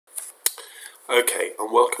Okay,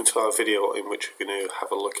 and welcome to our video in which we're going to have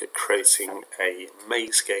a look at creating a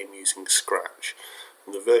maze game using Scratch.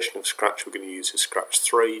 And the version of Scratch we're going to use is Scratch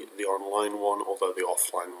 3, the online one, although the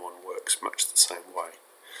offline one works much the same way.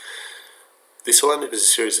 This will end up as a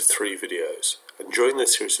series of 3 videos, and during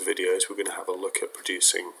this series of videos we're going to have a look at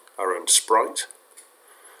producing our own sprite,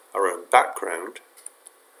 our own background,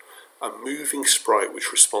 a moving sprite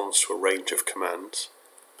which responds to a range of commands,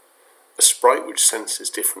 a sprite which senses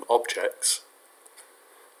different objects.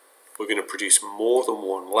 We're going to produce more than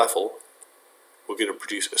one level, we're going to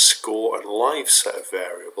produce a score and live set of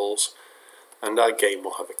variables, and our game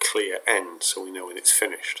will have a clear end so we know when it's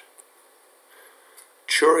finished.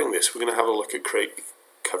 During this we're going to have a look at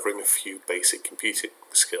covering a few basic computing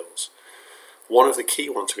skills. One of the key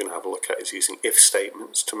ones we're going to have a look at is using if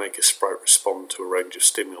statements to make a sprite respond to a range of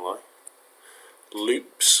stimuli,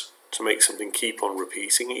 loops to make something keep on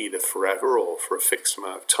repeating either forever or for a fixed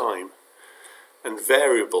amount of time, and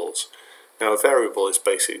variables. Now a variable is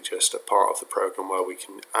basically just a part of the program where we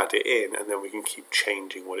can add it in and then we can keep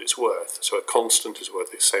changing what it's worth. So a constant is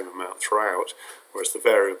worth the same amount throughout, whereas the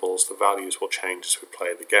variables, the values will change as we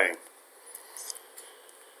play the game.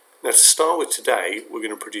 Now to start with today, we're going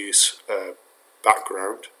to produce a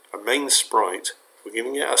background, a main sprite. We're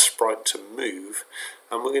going to get our sprite to move,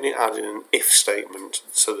 and we're going to add in an if statement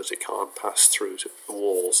so that it can't pass through the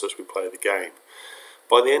walls as we play the game.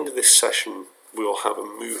 By the end of this session we will have a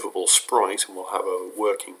movable sprite and we'll have a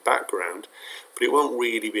working background, but it won't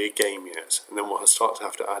really be a game yet, and then we'll start to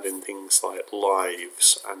have to add in things like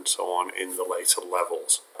lives and so on in the later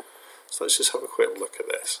levels. So let's just have a quick look at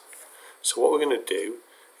this. So what we're going to do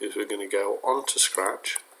is we're going to go onto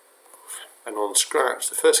Scratch, and on Scratch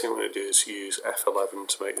the first thing I'm going to do is use F11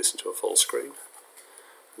 to make this into a full screen,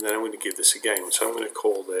 and then I'm going to give this a game. So I'm going to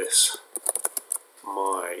call this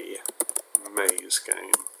my maze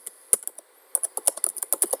game.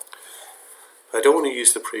 I don't want to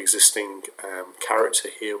use the pre-existing character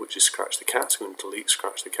here, which is Scratch the Cat, so I'm going to delete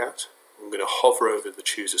Scratch the Cat. I'm going to hover over the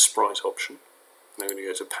Choose a Sprite option, and I'm going to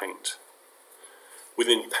go to Paint.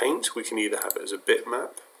 Within Paint we can either have it as a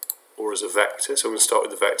bitmap or as a vector, so I'm going to start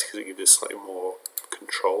with the vector because it gives us slightly more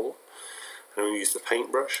control. And I'm going to use the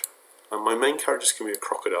paintbrush, and my main character is going to be a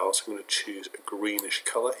crocodile, so I'm going to choose a greenish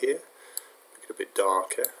colour here. A bit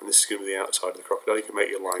darker, and this is going to be the outside of the crocodile. You can make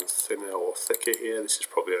your line thinner or thicker here. This is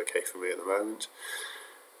probably okay for me at the moment.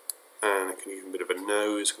 And I can give him a bit of a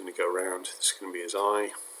nose. I'm going to go around. This is going to be his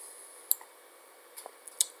eye.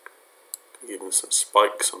 Give him some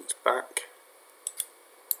spikes on his back.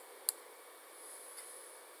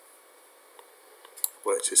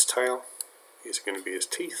 Where's his tail? Here's going to be his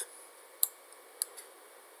teeth.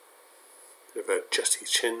 Bit of a jutty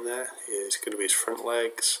chin there. Here's going to be his front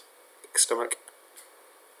legs. Stomach,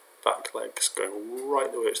 back legs going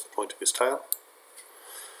right the way to the point of his tail.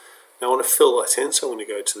 Now I want to fill that in, so I'm going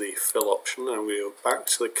to go to the fill option and I'm going to go back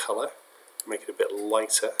to the colour, make it a bit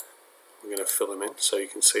lighter. We're going to fill him in so you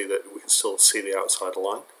can see that we can still see the outside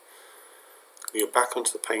line. We go back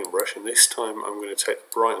onto the paintbrush, and this time I'm going to take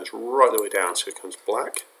the brightness right the way down so it becomes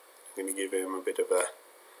black. I'm going to give him a bit of a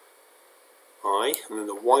eye, and then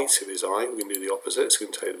the white of his eye we're going to do the opposite. So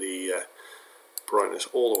we're going to take the brightness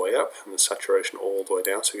all the way up and the saturation all the way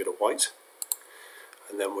down so we get a white,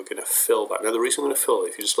 and then we're going to fill that. Now the reason I'm going to fill it,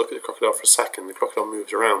 if you just look at the crocodile for a second, the crocodile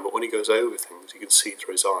moves around, but when he goes over things you can see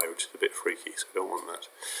through his eye, which is a bit freaky, so I don't want that.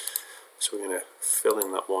 So we're going to fill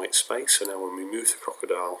in that white space, so now when we move the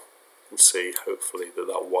crocodile you can see hopefully that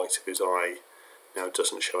that white of his eye now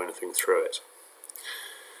doesn't show anything through it.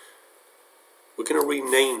 We're going to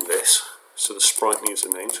rename this, so the sprite needs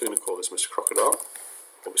a name, so we're going to call this Mr. Crocodile.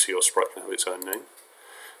 Obviously your sprite can have its own name,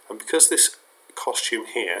 and because this costume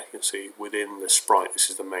here, you'll see within the sprite,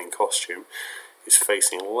 this is the main costume, is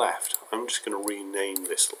facing left, I'm just going to rename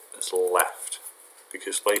this as left,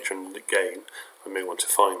 because later in the game I may want to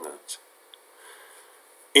find that.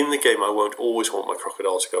 In the game I won't always want my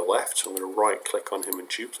crocodile to go left, so I'm going to right click on him and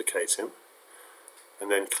duplicate him,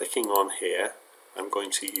 and then clicking on here I'm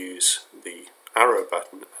going to use the arrow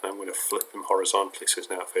button and I'm going to flip him horizontally so he's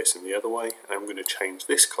now facing the other way, and I'm going to change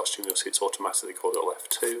this costume. You'll see it's automatically called it left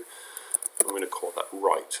 2. I'm going to call that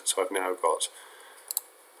right, so I've now got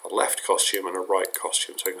a left costume and a right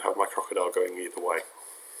costume, so I can have my crocodile going either way.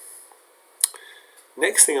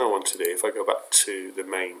 Next thing I want to do, if I go back to the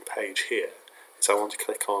main page here, is I want to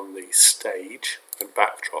click on the stage and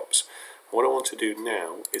backdrops. And what I want to do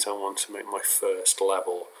now is I want to make my first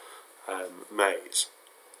level maze.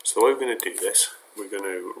 So the way we're going to do this, we're going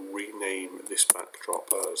to rename this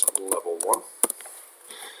backdrop as level 1,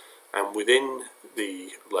 and within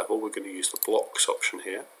the level we're going to use the blocks option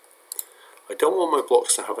here. I don't want my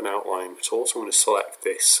blocks to have an outline at all, so I'm going to select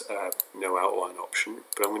this no outline option,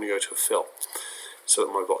 but I'm going to go to a fill so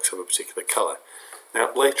that my blocks have a particular colour.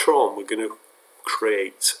 Now later on we're going to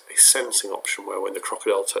create a sensing option where when the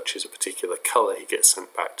crocodile touches a particular colour he gets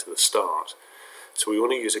sent back to the start. So we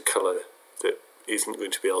want to use a colour that isn't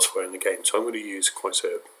going to be elsewhere in the game, so I'm going to use quite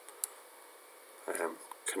a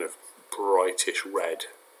kind of brightish red,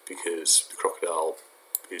 because the crocodile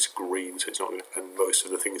is green, so it's not going to, and most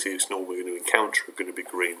of the things he's normally going to encounter are going to be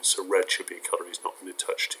green, so red should be a colour he's not going to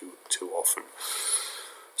touch too often.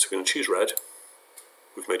 So we're going to choose red.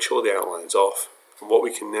 We've made sure the outline's off, and what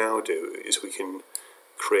we can now do is we can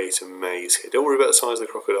create a maze here. Don't worry about the size of the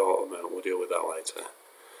crocodile at the moment, we'll deal with that later.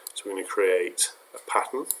 So we're going to create a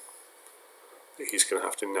pattern that he's going to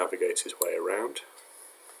have to navigate his way around.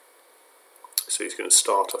 So he's going to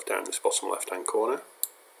start off down this bottom left hand corner,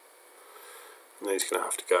 and then he's going to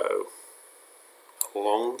have to go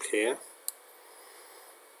along here,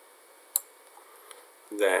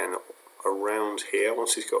 then around here.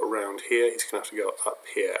 Once he's got around here, he's going to have to go up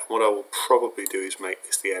here. And what I will probably do is make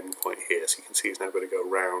this the end point here, so you can see he's now got to go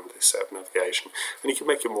around this set of navigation, and you can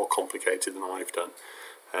make it more complicated than I've done.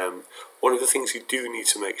 One of the things you do need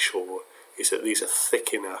to make sure is that these are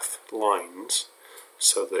thick enough lines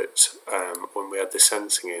so that when we add the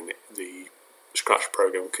sensing in, the Scratch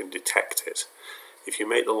program can detect it. If you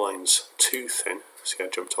make the lines too thin, see I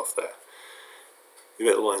jumped off there, you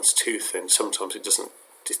make the lines too thin, sometimes it doesn't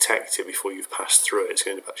detect it before you've passed through it. It's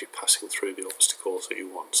going to end up actually passing through the obstacles that you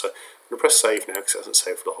want. So I'm going to press save now because it hasn't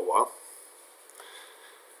saved for a whole while.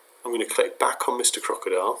 I'm going to click back on Mr.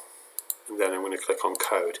 Crocodile, and then I'm going to click on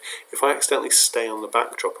code. If I accidentally stay on the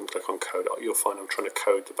backdrop and click on code, you'll find I'm trying to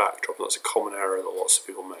code the backdrop, and that's a common error that lots of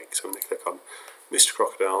people make. So I'm going to click on Mr.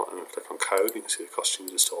 Crocodile and then click on code. You can see the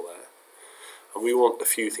costumes are still there. And we want a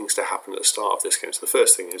few things to happen at the start of this game. So the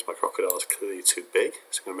first thing is my crocodile is clearly too big,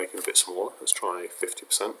 so I'm going to make him a bit smaller. Let's try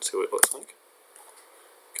 50%, see what it looks like.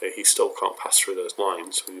 Okay, he still can't pass through those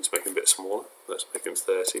lines, so we need to make him a bit smaller. Let's make him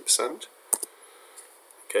 30%.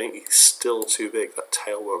 Okay, he's still too big, that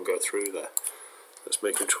tail won't go through there. Let's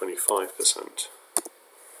make him 25%,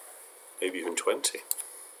 maybe even 20.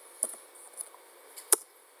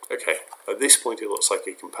 Okay, at this point it looks like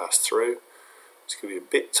he can pass through. It's going to be a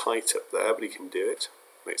bit tight up there, but he can do it.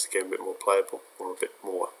 Makes the game a bit more playable, or a bit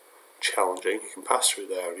more challenging. He can pass through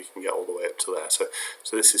there and he can get all the way up to there, so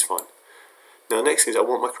this is fine. Now next thing is I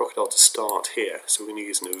want my crocodile to start here, so we're going to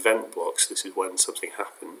use an event block, so this is when something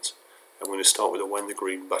happens. I'm going to start with a when the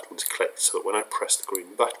green button's clicked, so that when I press the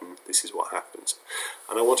green button, this is what happens.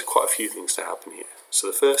 And I want quite a few things to happen here. So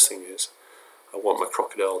the first thing is, I want my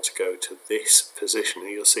crocodile to go to this position,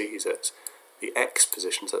 and you'll see he's at the X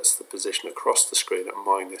position, so that's the position across the screen at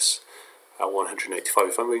minus 185.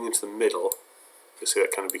 If I'm moving into the middle, you'll see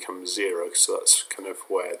that kind of becomes 0, so that's kind of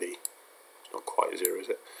where the, not quite 0 is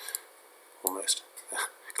it? Almost,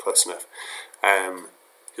 close enough.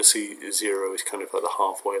 You'll see 0 is kind of at the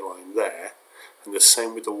halfway line there, and the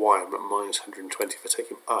same with the Y. I'm at minus 120. If I take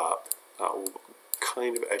him up, that will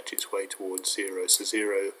kind of edge its way towards 0, so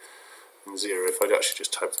 0 and 0. If I actually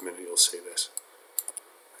just type them in, you'll see this.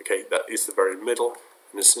 Okay, that is the very middle,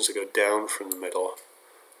 and as soon as I go down from the middle,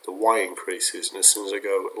 the Y increases, and as soon as I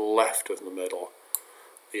go left of the middle,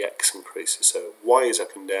 the X increases. So Y is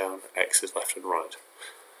up and down, X is left and right.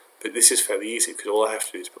 But this is fairly easy, because all I have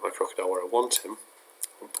to do is put my crocodile where I want him,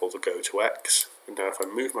 and pull the go to X, and now if I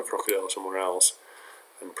move my crocodile somewhere else,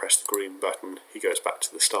 and press the green button, he goes back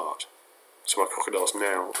to the start. So my crocodile's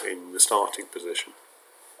now in the starting position.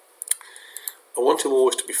 I want him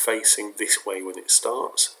always to be facing this way when it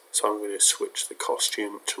starts, so I'm going to switch the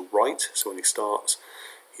costume to right, so when he starts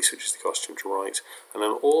he switches the costume to right, and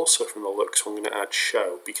then also from the looks I'm going to add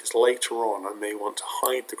show, because later on I may want to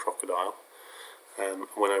hide the crocodile, and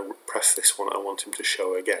when I press this one I want him to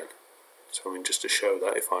show again. So I mean, just to show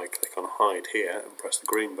that, if I click on hide here and press the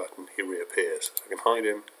green button, he reappears. So I can hide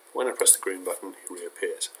him, when I press the green button he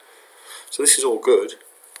reappears. So this is all good.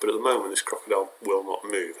 But at the moment this crocodile will not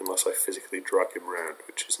move unless I physically drag him around,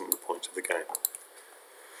 which isn't the point of the game.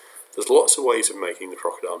 There's lots of ways of making the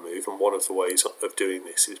crocodile move, and one of the ways of doing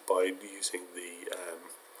this is by using the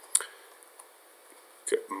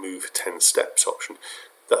move 10 steps option.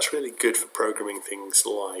 That's really good for programming things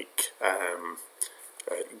like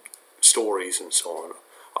stories and so on.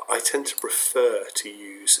 I tend to prefer to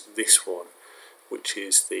use this one, which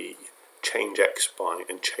is the change X by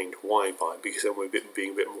and change Y by, because then we're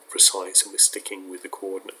being a bit more precise and we're sticking with the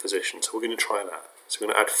coordinate position. So we're going to try that. So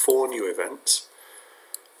we're going to add 4 new events.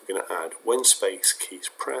 We're going to add when space key is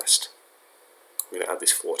pressed. We're going to add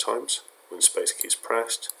this 4 times. When space key is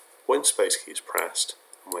pressed, when space key is pressed,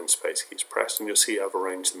 and when space key is pressed, and you'll see I've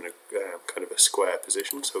arranged them in a kind of a square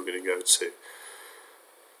position. So we're going to go to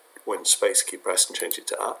when space key pressed and change it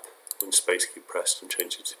to up, when space key pressed and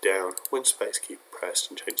change it to down, when space key pressed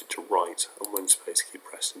and change it to right, and when space key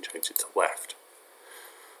pressed and change it to left.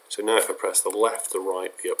 So now if I press the left, the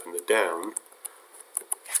right, the up and the down,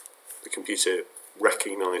 the computer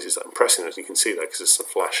recognises that I'm pressing it. You can see that because there's some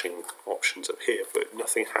flashing options up here, but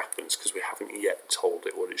nothing happens because we haven't yet told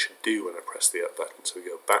it what it should do when I press the up button. So we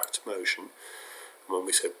go back to motion, and when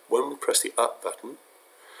we press the up button,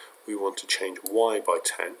 we want to change Y by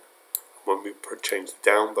 10. When we change the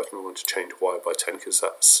down button, we want to change Y by 10 because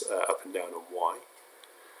that's up and down on Y.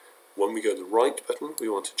 When we go to the right button, we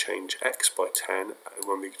want to change X by 10, and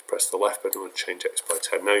when we press the left button, we want to change X by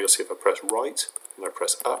 10. Now you'll see if I press right and I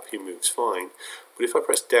press up, he moves fine, but if I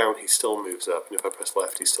press down, he still moves up, and if I press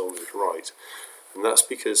left, he still moves right. And that's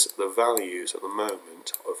because the values at the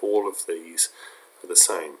moment of all of these are the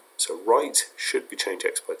same. So right should be changed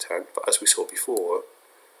X by 10, but as we saw before,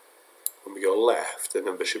 when we go left, the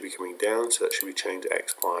number should be coming down, so that should be changed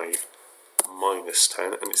X by minus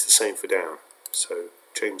 10, and it's the same for down. So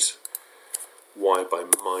change Y by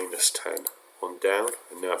minus 10 on down,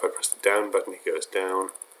 and now if I press the down button, he goes down,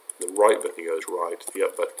 the right button he goes right, the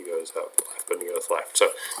up button he goes up, the left button he goes left. So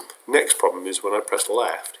next problem is when I press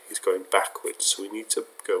left, he's going backwards, so we need to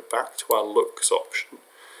go back to our looks option,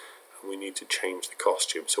 and we need to change the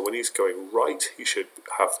costume. So when he's going right, he should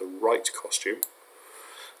have the right costume,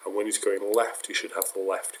 and when he's going left, he should have the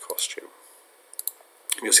left costume.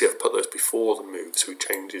 And you'll see I've put those before the move, so he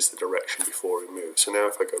changes the direction before he moves. So now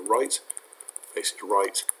if I go right, he faces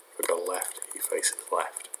right. If I go left, he faces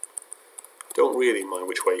left. I don't really mind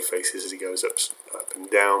which way he faces as he goes up and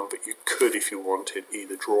down, but you could, if you wanted,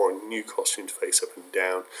 either draw a new costume to face up and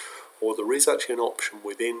down, or there is actually an option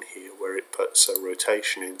within here where it puts a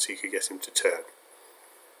rotation in so you could get him to turn.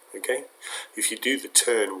 Okay, if you do the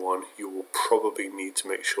turn one, you will probably need to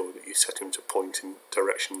make sure that you set him to point in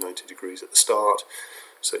direction 90 degrees at the start,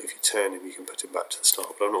 so if you turn him you can put him back to the start,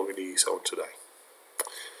 but I'm not going to use that one today.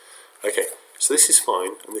 Okay, so this is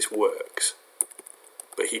fine and this works,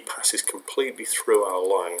 but he passes completely through our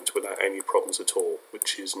lines without any problems at all,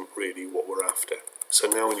 which isn't really what we're after. So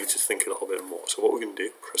now we need to think a little bit more. So what we're going to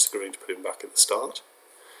do, press the green to put him back at the start,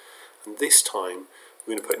 and this time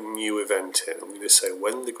we're going to put a new event in. I'm going to say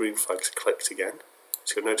when the green flag's clicked again.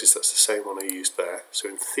 So you'll notice that's the same one I used there. So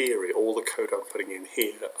in theory, all the code I'm putting in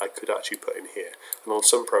here, I could actually put in here. And on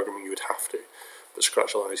some programming you would have to. But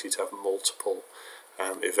Scratch allows you to have multiple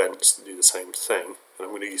events that do the same thing. And I'm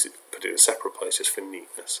going to put it in a separate place just for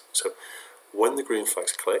neatness. So when the green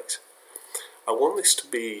flag's clicked, I want this to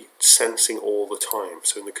be sensing all the time.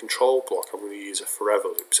 So in the control block, I'm going to use a forever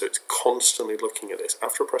loop. So it's constantly looking at this.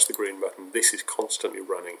 After I press the green button, this is constantly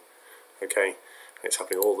running. Okay, and it's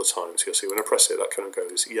happening all the time. So you'll see when I press it, that kind of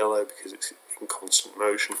goes yellow because it's in constant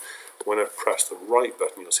motion. When I press the right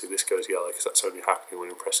button, you'll see this goes yellow because that's only happening when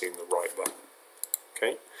I'm pressing the right button.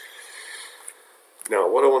 Okay. Now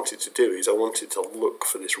what I wanted to do is I wanted to look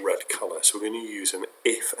for this red colour, so we're going to use an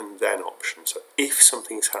if and then option. So if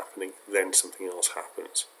something's happening, then something else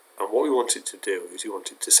happens. And what we wanted to do is we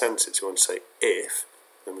wanted to sense it. So we want to say if,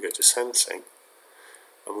 then we go to sensing,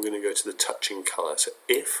 and we're going to go to the touching colour. So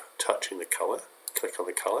if touching the colour, click on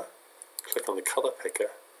the colour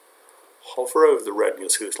picker, hover over the red and you'll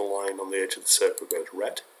see this line on the edge of the circle goes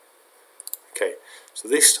red. Okay, so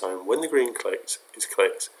this time when the green is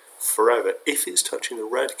clicked, forever, if it's touching the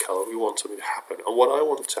red colour, we want something to happen. And what I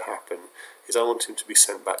want to happen is I want him to be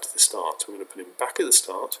sent back to the start. So I'm going to put him back at the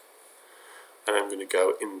start, and I'm going to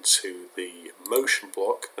go into the motion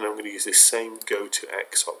block, and I'm going to use this same go to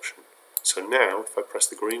X option. So now, if I press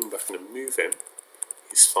the green button and move him,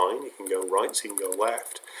 he's fine. He can go right, he can go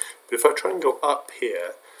left. But if I try and go up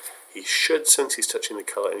here, he should sense he's touching the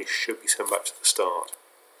colour, and he should be sent back to the start.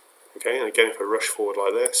 Okay, and again, if I rush forward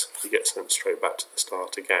like this, he gets sent straight back to the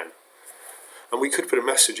start again. And we could put a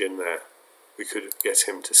message in there. We could get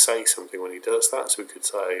him to say something when he does that. So we could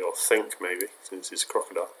say, or think maybe, since he's a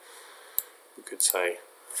crocodile, we could say,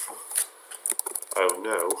 oh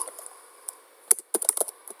no,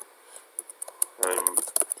 I'm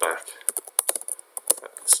back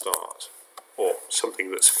at the start. Or something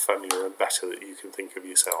that's funnier and better that you can think of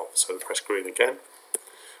yourself. So press green again,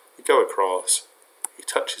 we go across, he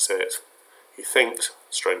touches it, he thinks,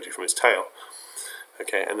 strangely from his tail,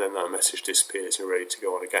 okay, and then that message disappears and you're ready to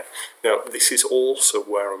go on again. Now this is also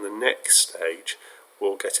where on the next stage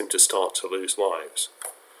we'll get him to start to lose lives.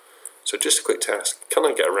 So just a quick test, can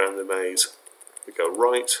I get around the maze? We go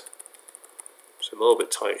right, so a little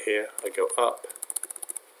bit tight here, I go up,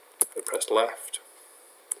 I press left,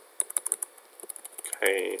 okay,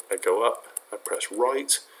 I go up, I press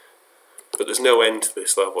right, but there's no end to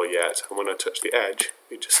this level yet, and when I touch the edge,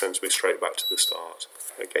 it just sends me straight back to the start.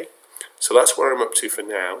 Okay, so that's where I'm up to for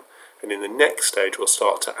now, and in the next stage we'll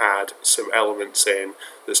start to add some elements in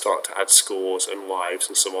that start to add scores and lives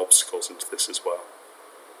and some obstacles into this as well.